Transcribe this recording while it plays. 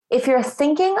If you're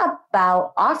thinking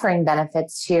about offering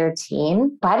benefits to your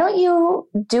team, why don't you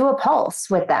do a pulse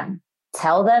with them?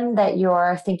 Tell them that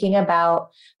you're thinking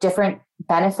about different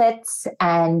benefits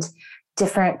and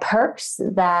different perks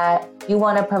that you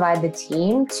want to provide the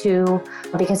team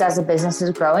because as a business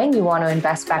is growing, you want to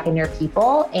invest back in your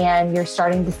people and you're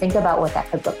starting to think about what that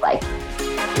could look like.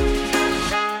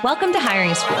 Welcome to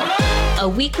Hiring School, a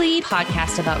weekly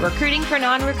podcast about recruiting for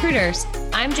non-recruiters.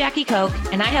 I'm Jackie Koch,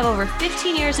 and I have over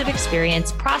 15 years of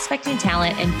experience prospecting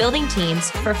talent and building teams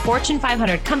for Fortune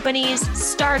 500 companies,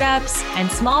 startups,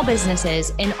 and small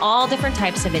businesses in all different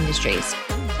types of industries.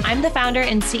 I'm the founder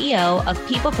and CEO of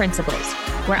People Principles,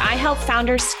 where I help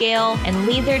founders scale and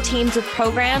lead their teams with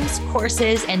programs,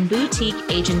 courses, and boutique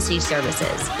agency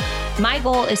services. My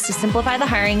goal is to simplify the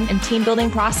hiring and team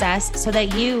building process so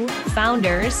that you,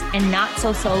 founders and not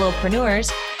so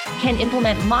solopreneurs, can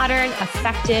implement modern,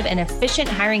 effective, and efficient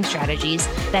hiring strategies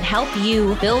that help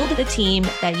you build the team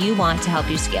that you want to help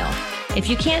you scale. If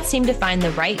you can't seem to find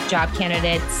the right job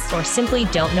candidates or simply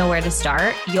don't know where to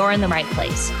start, you're in the right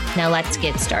place. Now let's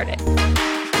get started.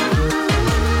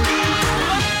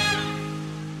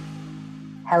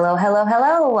 Hello, hello,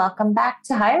 hello. Welcome back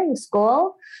to Hiring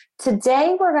School.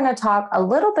 Today, we're going to talk a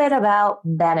little bit about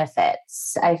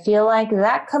benefits. I feel like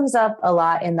that comes up a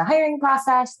lot in the hiring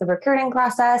process, the recruiting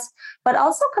process, but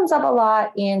also comes up a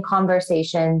lot in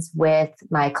conversations with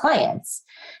my clients.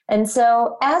 And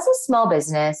so as a small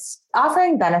business,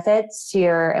 offering benefits to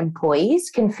your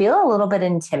employees can feel a little bit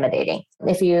intimidating.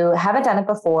 If you haven't done it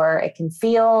before, it can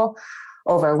feel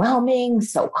overwhelming,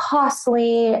 so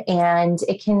costly, and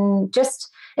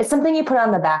it's something you put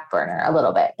on the back burner a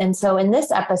little bit. And so in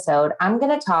this episode, I'm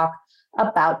going to talk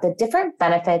about the different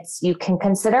benefits you can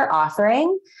consider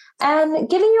offering and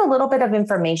giving you a little bit of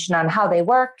information on how they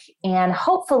work and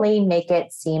hopefully make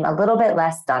it seem a little bit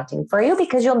less daunting for you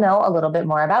because you'll know a little bit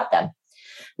more about them.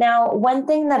 Now, one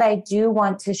thing that I do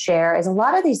want to share is a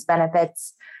lot of these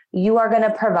benefits you are going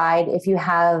to provide if you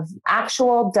have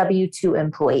actual W-2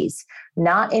 employees,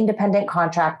 not independent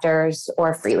contractors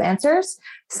or freelancers.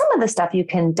 Some of the stuff you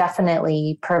can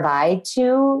definitely provide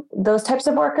to those types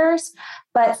of workers,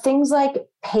 but things like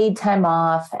paid time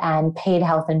off and paid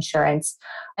health insurance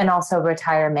and also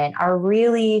retirement are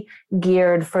really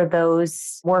geared for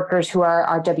those workers who are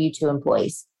our W-2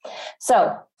 employees.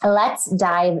 So let's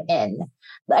dive in.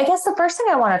 I guess the first thing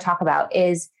I want to talk about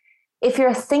is if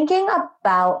you're thinking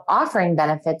about offering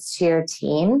benefits to your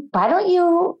team, why don't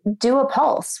you do a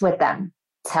pulse with them?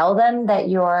 Tell them that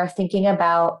you're thinking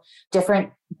about different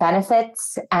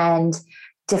benefits and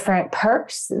different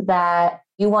perks that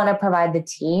you want to provide the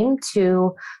team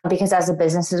because as a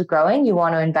business is growing, you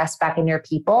want to invest back in your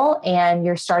people and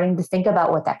you're starting to think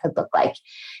about what that could look like.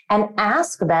 And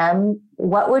ask them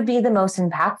what would be the most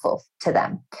impactful to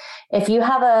them. If you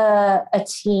have a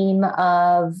team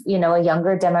of, a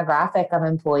younger demographic of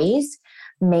employees,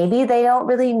 maybe they don't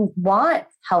really want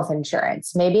health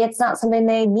insurance. Maybe it's not something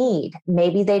they need.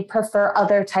 Maybe they prefer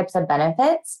other types of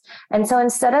benefits. And so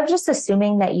instead of just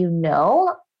assuming that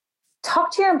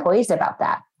talk to your employees about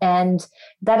that. And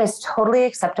that is totally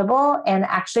acceptable and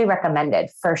actually recommended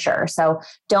for sure. So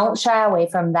don't shy away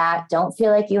from that. Don't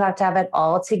feel like you have to have it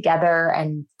all together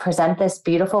and present this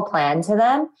beautiful plan to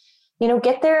them.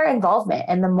 Get their involvement.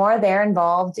 And the more they're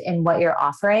involved in what you're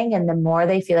offering and the more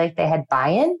they feel like they had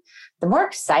buy-in, the more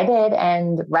excited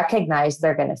and recognized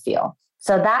they're going to feel.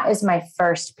 So that is my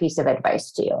first piece of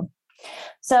advice to you.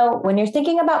 So when you're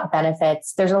thinking about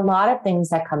benefits, there's a lot of things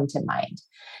that come to mind.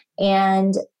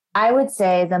 And I would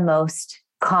say the most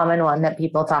common one that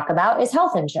people talk about is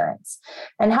health insurance.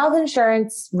 And health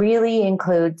insurance really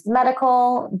includes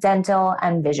medical, dental,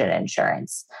 and vision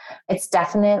insurance. It's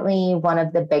definitely one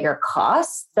of the bigger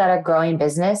costs that a growing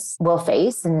business will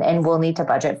face and will need to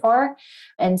budget for.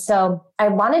 And so I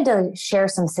wanted to share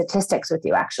some statistics with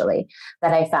you actually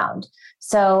that I found.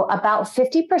 So about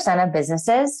 50% of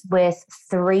businesses with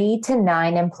 3 to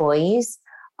 9 employees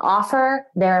offer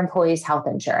their employees health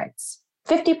insurance.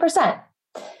 50%.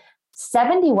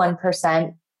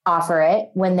 71% offer it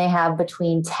when they have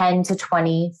between 10 to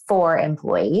 24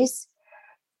 employees.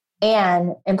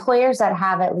 And employers that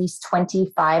have at least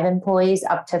 25 employees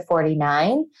up to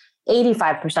 49,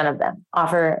 85% of them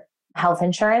offer health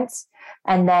insurance.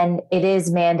 And then it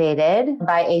is mandated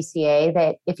by ACA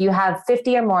that if you have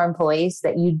 50 or more employees,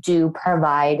 that you do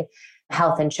provide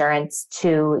health insurance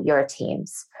to your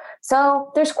teams.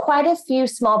 So there's quite a few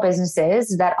small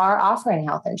businesses that are offering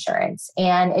health insurance.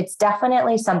 And it's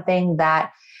definitely something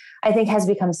that I think has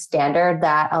become standard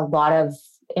that a lot of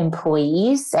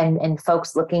employees and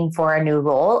folks looking for a new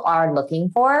role are looking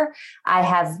for. I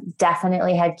have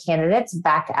definitely had candidates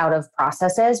back out of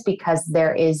processes because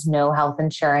there is no health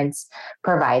insurance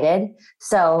provided.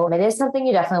 So it is something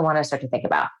you definitely want to start to think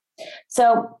about.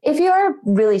 So if you're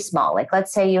really small, like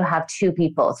let's say you have 2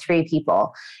 people, 3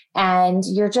 people, and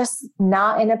you're just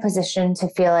not in a position to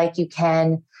feel like you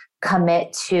can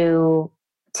commit to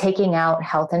taking out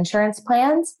health insurance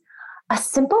plans, a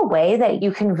simple way that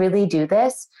you can really do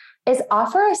this is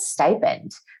offer a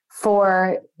stipend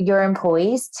for your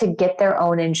employees to get their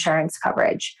own insurance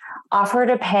coverage. Offer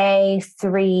to pay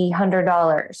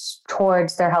 $300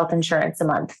 towards their health insurance a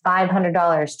month,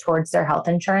 $500 towards their health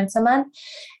insurance a month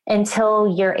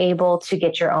until you're able to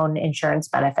get your own insurance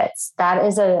benefits. That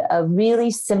is a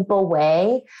really simple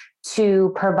way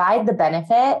to provide the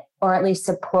benefit or at least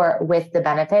support with the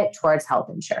benefit towards health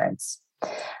insurance.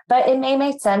 But it may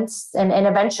make sense, and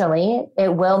eventually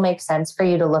it will make sense for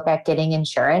you to look at getting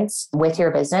insurance with your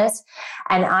business.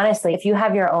 And honestly, if you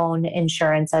have your own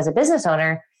insurance as a business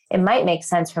owner, it might make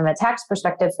sense from a tax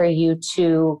perspective for you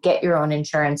to get your own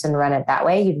insurance and run it that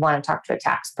way. You'd want to talk to a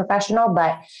tax professional.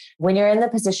 But when you're in the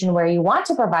position where you want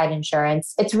to provide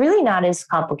insurance, it's really not as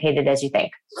complicated as you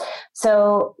think.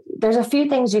 So there's a few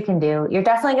things you can do. You're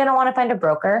definitely going to want to find a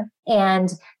broker,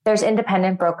 and there's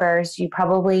independent brokers. You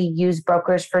probably use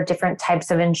brokers for different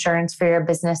types of insurance for your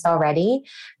business already.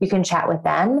 You can chat with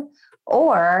them,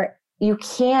 or you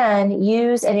can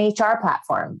use an HR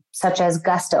platform such as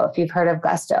Gusto, if you've heard of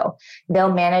Gusto.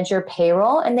 They'll manage your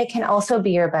payroll and they can also be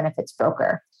your benefits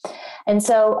broker. And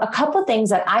so a couple of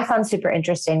things that I found super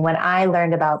interesting when I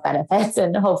learned about benefits,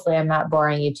 and hopefully I'm not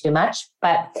boring you too much,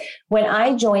 but when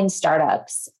I joined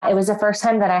startups, it was the first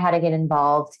time that I had to get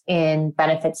involved in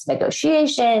benefits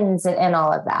negotiations and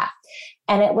all of that.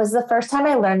 And it was the first time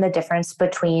I learned the difference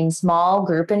between small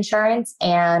group insurance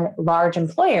and large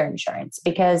employer insurance,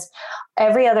 because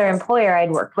every other employer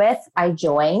I'd worked with, I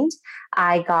joined,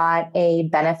 I got a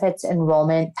benefits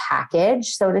enrollment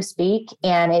package, so to speak,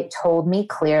 and it told me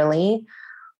clearly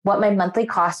what my monthly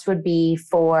cost would be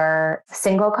for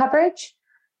single coverage,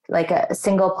 like a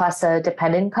single plus a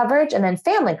dependent coverage, and then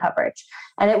family coverage.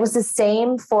 And it was the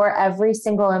same for every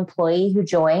single employee who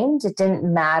joined. It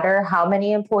didn't matter how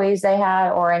many employees they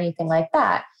had or anything like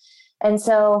that. And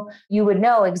so you would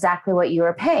know exactly what you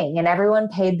were paying, and everyone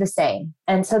paid the same.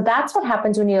 And so that's what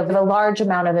happens when you have a large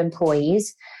amount of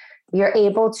employees. You're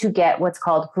able to get what's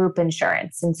called group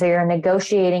insurance. And so you're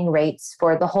negotiating rates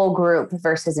for the whole group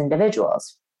versus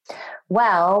individuals.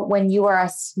 Well, when you are a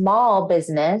small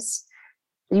business,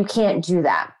 you can't do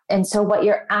that. And so what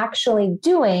you're actually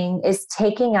doing is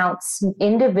taking out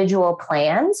individual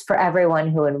plans for everyone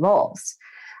who enrolls.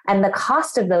 And the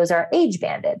cost of those are age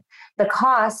banded. The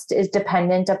cost is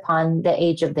dependent upon the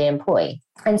age of the employee.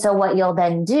 And so what you'll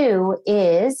then do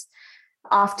is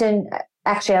often,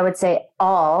 actually, I would say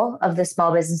all of the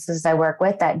small businesses I work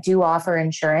with that do offer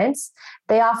insurance,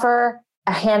 they offer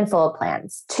a handful of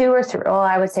plans, 2 or 3, well,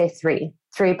 I would say three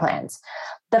plans.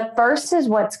 The first is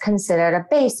what's considered a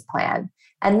base plan.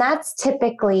 And that's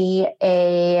typically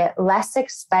a less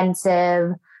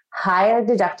expensive, higher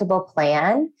deductible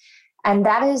plan. And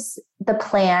that is the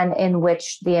plan in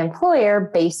which the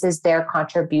employer bases their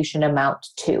contribution amount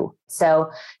to. So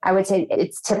I would say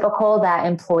it's typical that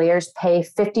employers pay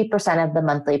 50% of the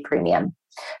monthly premium.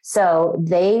 So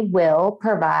they will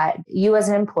provide you as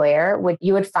an employer,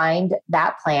 you would find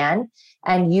that plan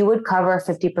and you would cover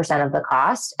 50% of the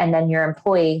cost, and then your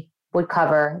employee would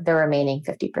cover the remaining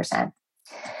 50%.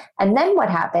 And then what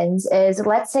happens is,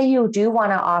 let's say you do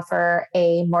want to offer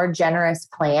a more generous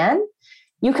plan.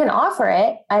 You can offer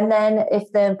it, and then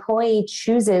if the employee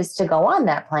chooses to go on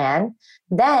that plan,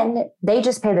 then they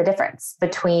just pay the difference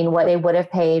between what they would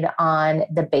have paid on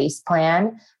the base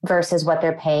plan versus what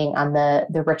they're paying on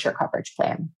the richer coverage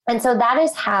plan. And so that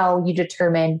is how you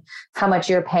determine how much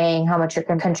you're paying, how much you're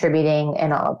contributing,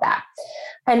 and all of that.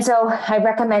 And so I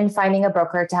recommend finding a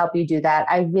broker to help you do that.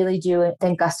 I really do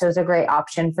think Gusto is a great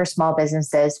option for small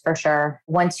businesses for sure.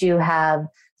 Once you have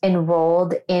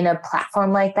enrolled in a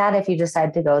platform like that, if you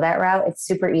decide to go that route, it's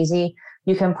super easy.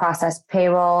 You can process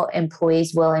payroll,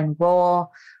 employees will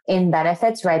enroll in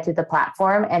benefits right through the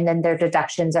platform, and then their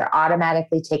deductions are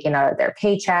automatically taken out of their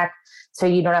paycheck. So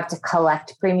you don't have to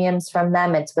collect premiums from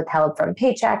them. It's withheld from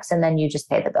paychecks, and then you just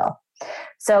pay the bill.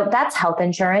 So that's health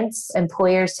insurance.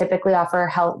 Employers typically offer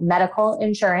health medical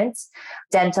insurance.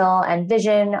 Dental and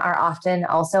vision are often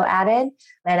also added.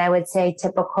 And I would say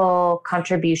typical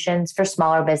contributions for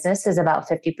smaller business is about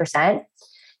 50%.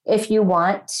 If you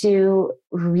want to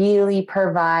really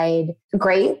provide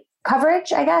great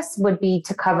coverage, I guess, would be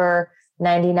to cover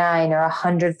 99 or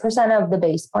 100% of the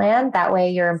base plan. That way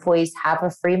your employees have a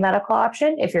free medical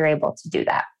option if you're able to do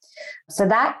that. So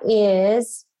that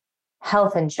is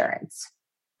health insurance.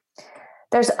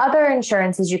 There's other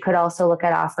insurances you could also look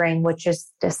at offering, which is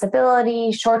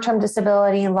disability, short-term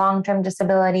disability, long-term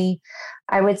disability.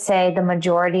 I would say the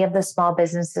majority of the small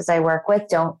businesses I work with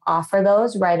don't offer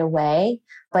those right away,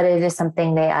 but it is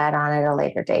something they add on at a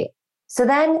later date. So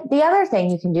then the other thing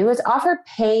you can do is offer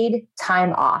paid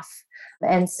time off.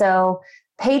 And so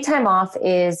paid time off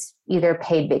is either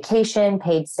paid vacation,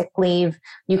 paid sick leave.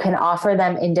 You can offer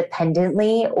them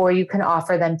independently, or you can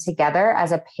offer them together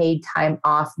as a paid time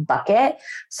off bucket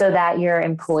so that your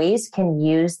employees can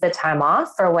use the time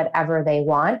off for whatever they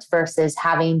want versus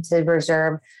having to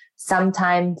reserve some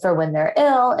time for when they're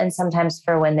ill and sometimes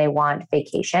for when they want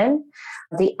vacation.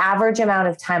 The average amount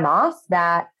of time off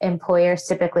that employers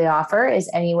typically offer is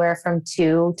anywhere from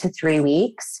 2 to 3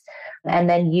 weeks. And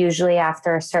then usually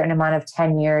after a certain amount of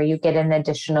tenure, you get an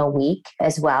additional week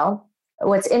as well.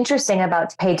 What's interesting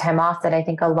about paid time off that I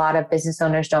think a lot of business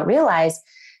owners don't realize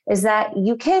is that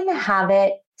you can have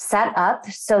it set up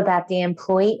so that the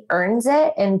employee earns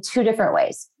it in 2 different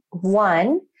ways.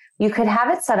 One, you could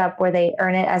have it set up where they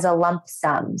earn it as a lump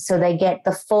sum. So they get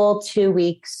the full 2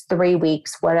 weeks, 3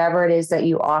 weeks, whatever it is that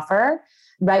you offer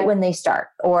right when they start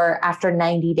or after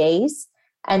 90 days.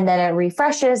 And then it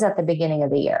refreshes at the beginning of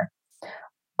the year.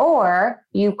 Or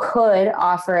you could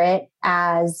offer it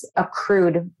as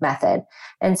accrued method.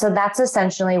 And so that's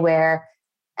essentially where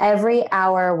every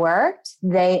hour worked,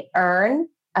 they earn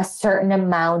a certain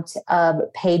amount of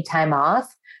paid time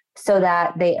off so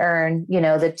that they earn,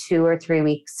 the 2 or 3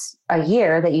 weeks a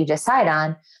year that you decide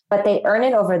on, but they earn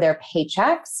it over their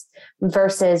paychecks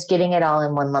versus getting it all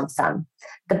in one lump sum.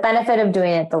 The benefit of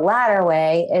doing it the latter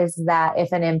way is that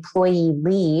if an employee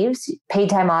leaves, paid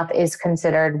time off is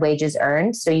considered wages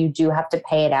earned. So you do have to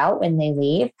pay it out when they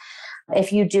leave.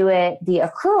 If you do it the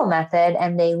accrual method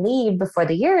and they leave before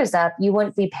the year is up, you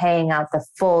wouldn't be paying out the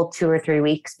full 2 or 3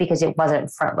 weeks because it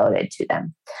wasn't front loaded to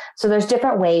them. So there's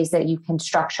different ways that you can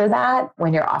structure that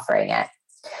when you're offering it.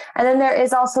 And then there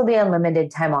is also the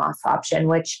unlimited time off option,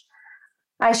 which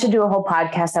I should do a whole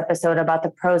podcast episode about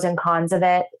the pros and cons of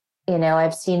it.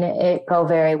 I've seen it go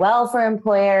very well for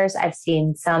employers. I've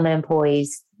seen some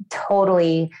employees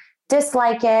totally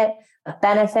dislike it. A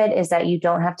benefit is that you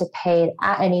don't have to pay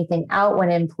anything out when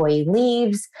an employee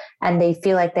leaves, and they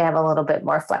feel like they have a little bit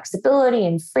more flexibility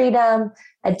and freedom.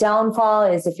 A downfall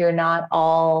is if you're not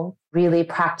all really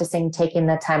practicing taking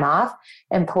the time off,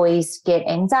 employees get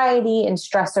anxiety and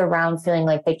stress around feeling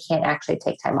like they can't actually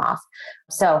take time off.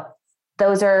 So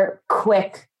those are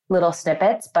quick little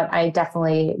snippets, but I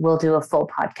definitely will do a full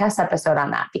podcast episode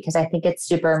on that because I think it's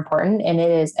super important and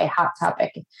it is a hot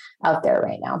topic out there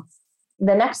right now.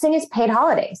 The next thing is paid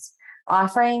holidays.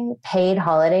 Offering paid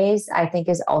holidays, I think,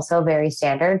 is also very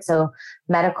standard. So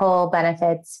medical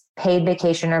benefits, paid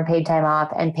vacation or paid time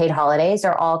off, and paid holidays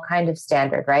are all kind of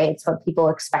standard, right? It's what people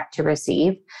expect to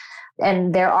receive.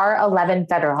 And there are 11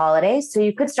 federal holidays, so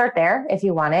you could start there if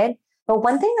you wanted. But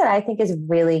one thing that I think is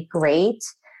really great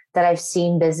that I've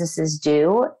seen businesses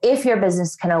do, if your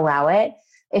business can allow it,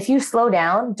 if you slow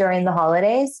down during the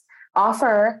holidays,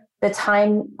 offer the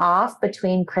time off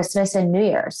between Christmas and New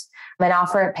Year's and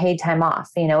offer it paid time off.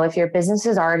 If your business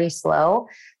is already slow,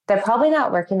 they're probably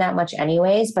not working that much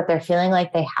anyways, but they're feeling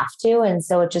like they have to. And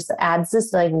so it just adds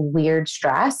this weird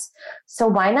stress. So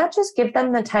why not just give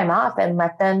them the time off and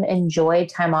let them enjoy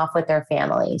time off with their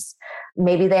families?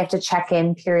 Maybe they have to check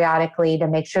in periodically to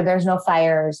make sure there's no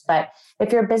fires. But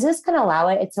if your business can allow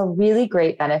it, it's a really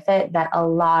great benefit that a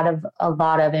lot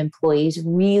of employees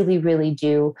really, really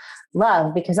do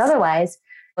love, because otherwise,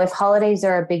 if holidays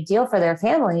are a big deal for their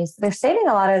families, they're saving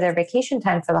a lot of their vacation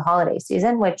time for the holiday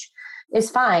season, which is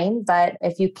fine. But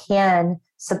if you can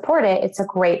support it, it's a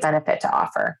great benefit to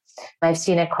offer. I've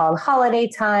seen it called holiday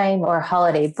time or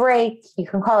holiday break. You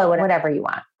can call it whatever you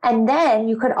want. And then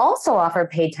you could also offer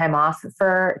paid time off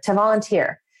to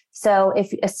volunteer. So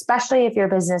especially if your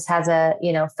business has a,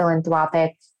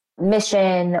 philanthropic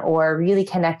mission or really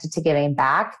connected to giving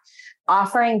back,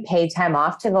 offering paid time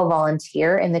off to go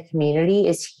volunteer in the community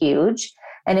is huge.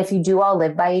 And if you do all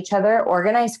live by each other,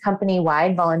 organize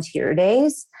company-wide volunteer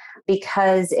days,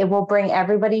 because it will bring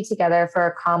everybody together for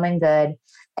a common good.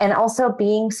 And also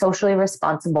being socially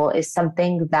responsible is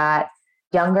something that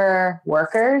younger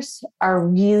workers are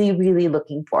really, really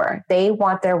looking for. They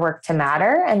want their work to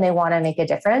matter and they want to make a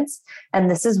difference. And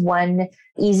this is one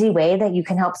easy way that you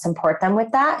can help support them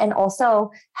with that, and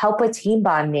also help with team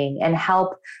bonding and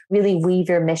help really weave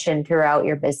your mission throughout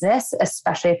your business,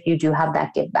 especially if you do have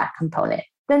that give back component.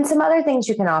 Then some other things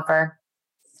you can offer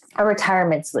are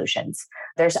retirement solutions.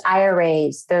 There's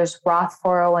IRAs, there's Roth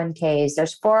 401ks,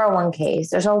 there's 401ks.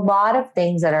 There's a lot of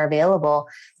things that are available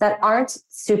that aren't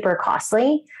super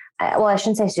costly. Well, I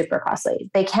shouldn't say super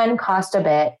costly. They can cost a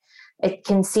bit. It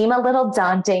can seem a little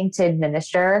daunting to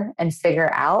administer and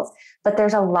figure out, but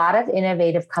there's a lot of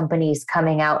innovative companies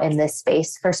coming out in this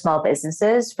space for small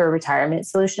businesses, for retirement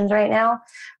solutions right now.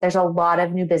 There's a lot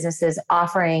of new businesses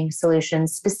offering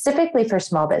solutions specifically for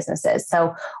small businesses.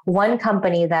 So one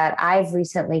company that I've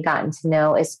recently gotten to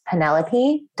know is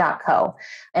Penelope.co,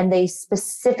 and they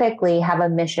specifically have a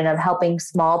mission of helping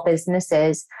small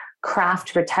businesses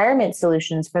craft retirement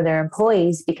solutions for their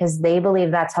employees because they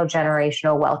believe that's how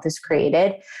generational wealth is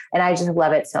created. And I just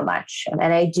love it so much.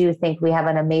 And I do think we have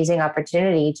an amazing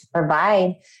opportunity to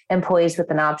provide employees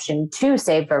with an option to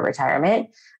save for retirement.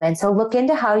 And so look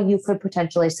into how you could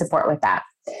potentially support with that.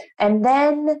 And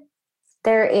then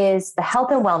there is the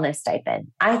health and wellness stipend.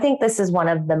 I think this is one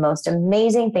of the most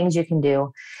amazing things you can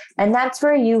do. And that's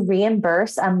where you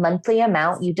reimburse a monthly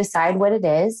amount, you decide what it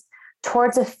is,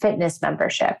 towards a fitness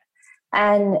membership.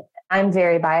 And I'm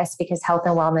very biased because health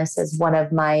and wellness is one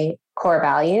of my core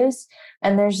values.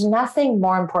 And there's nothing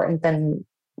more important than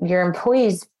your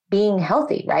employees being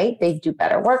healthy, right? They do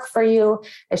better work for you.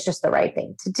 It's just the right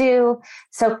thing to do.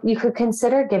 So you could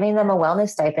consider giving them a wellness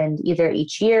stipend either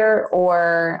each year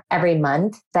or every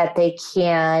month that they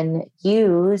can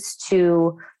use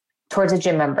towards a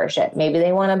gym membership. Maybe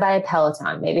they want to buy a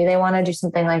Peloton. Maybe they want to do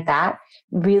something like that.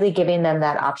 Really giving them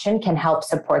that option can help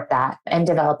support that and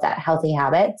develop that healthy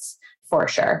habits for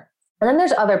sure. And then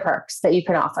there's other perks that you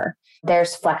can offer.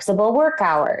 There's flexible work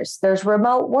hours. There's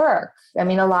remote work. I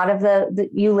mean, a lot of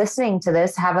you listening to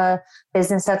this have a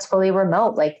business that's fully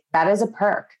remote. Like that is a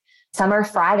perk. Some are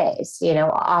Fridays,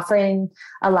 allowing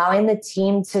the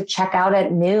team to check out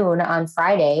at noon on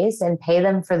Fridays and pay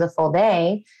them for the full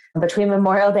day between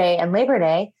Memorial Day and Labor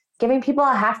Day. Giving people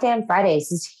a half day on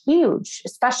Fridays is huge,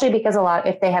 especially because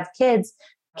if they have kids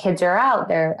are out,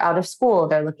 they're out of school,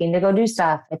 they're looking to go do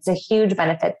stuff. It's a huge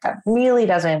benefit that really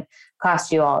doesn't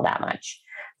cost you all that much.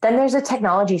 Then there's a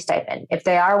technology stipend. If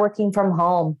they are working from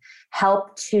home,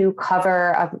 help to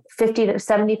cover $50 to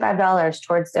 $75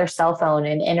 towards their cell phone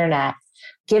and internet.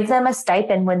 Give them a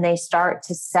stipend when they start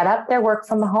to set up their work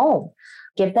from home.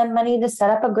 Give them money to set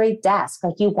up a great desk.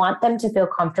 Like you want them to feel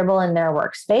comfortable in their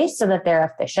workspace so that they're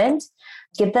efficient.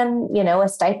 Give them, a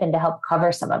stipend to help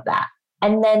cover some of that.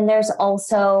 And then there's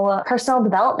also personal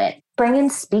development. Bring in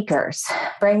speakers,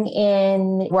 bring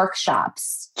in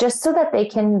workshops, just so that they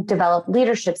can develop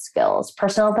leadership skills,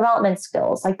 personal development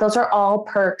skills. Like those are all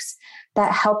perks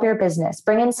that help your business.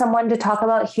 Bring in someone to talk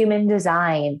about human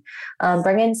design.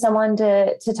 Bring in someone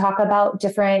to talk about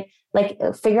different,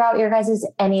 figure out your guys'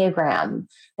 Enneagram.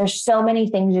 There's so many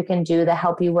things you can do that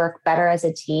help you work better as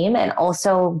a team and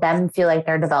also them feel like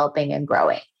they're developing and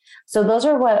growing. So those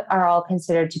are what are all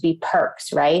considered to be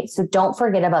perks, right? So don't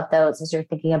forget about those as you're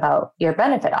thinking about your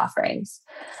benefit offerings.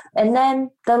 And then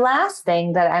the last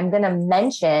thing that I'm going to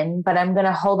mention, but I'm going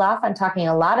to hold off on talking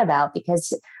a lot about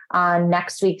because on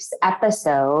next week's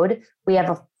episode, we have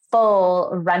a full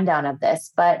rundown of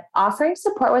this, but offering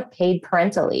support with paid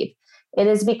parental leave. It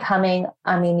is becoming,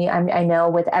 I know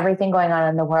with everything going on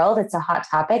in the world, it's a hot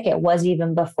topic. It was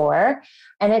even before.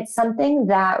 And it's something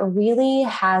that really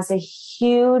has a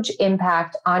huge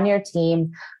impact on your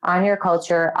team, on your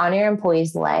culture, on your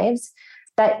employees' lives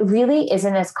that really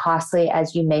isn't as costly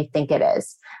as you may think it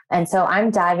is. And so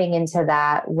I'm diving into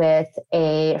that with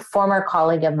a former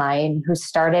colleague of mine who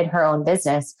started her own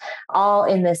business, all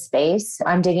in this space.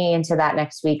 I'm digging into that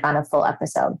next week on a full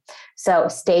episode. So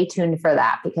stay tuned for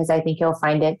that because I think you'll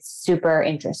find it super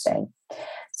interesting.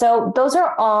 So those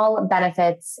are all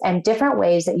benefits and different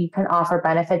ways that you can offer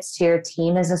benefits to your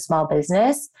team as a small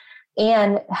business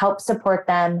and help support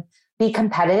them be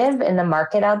competitive in the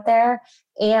market out there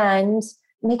and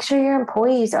make sure your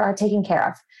employees are taken care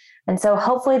of. And so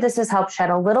hopefully this has helped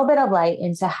shed a little bit of light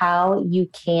into how you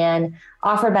can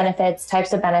offer benefits,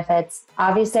 types of benefits.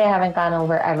 Obviously, I haven't gone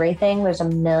over everything. There's a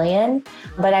million,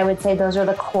 but I would say those are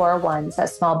the core ones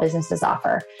that small businesses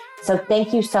offer. So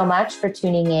thank you so much for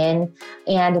tuning in.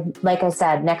 And like I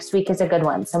said, next week is a good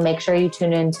one. So make sure you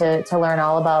tune in to learn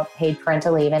all about paid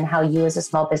parental leave and how you as a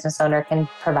small business owner can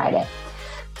provide it.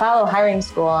 Follow Hiring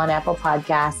School on Apple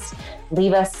Podcasts.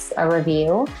 Leave us a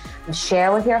review.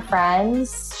 Share with your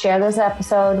friends. Share this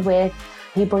episode with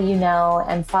people you know.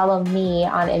 And follow me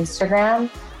on Instagram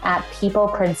at People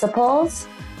Principles.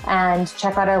 And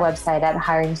check out our website at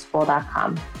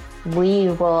hiringschool.com. We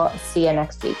will see you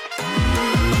next week.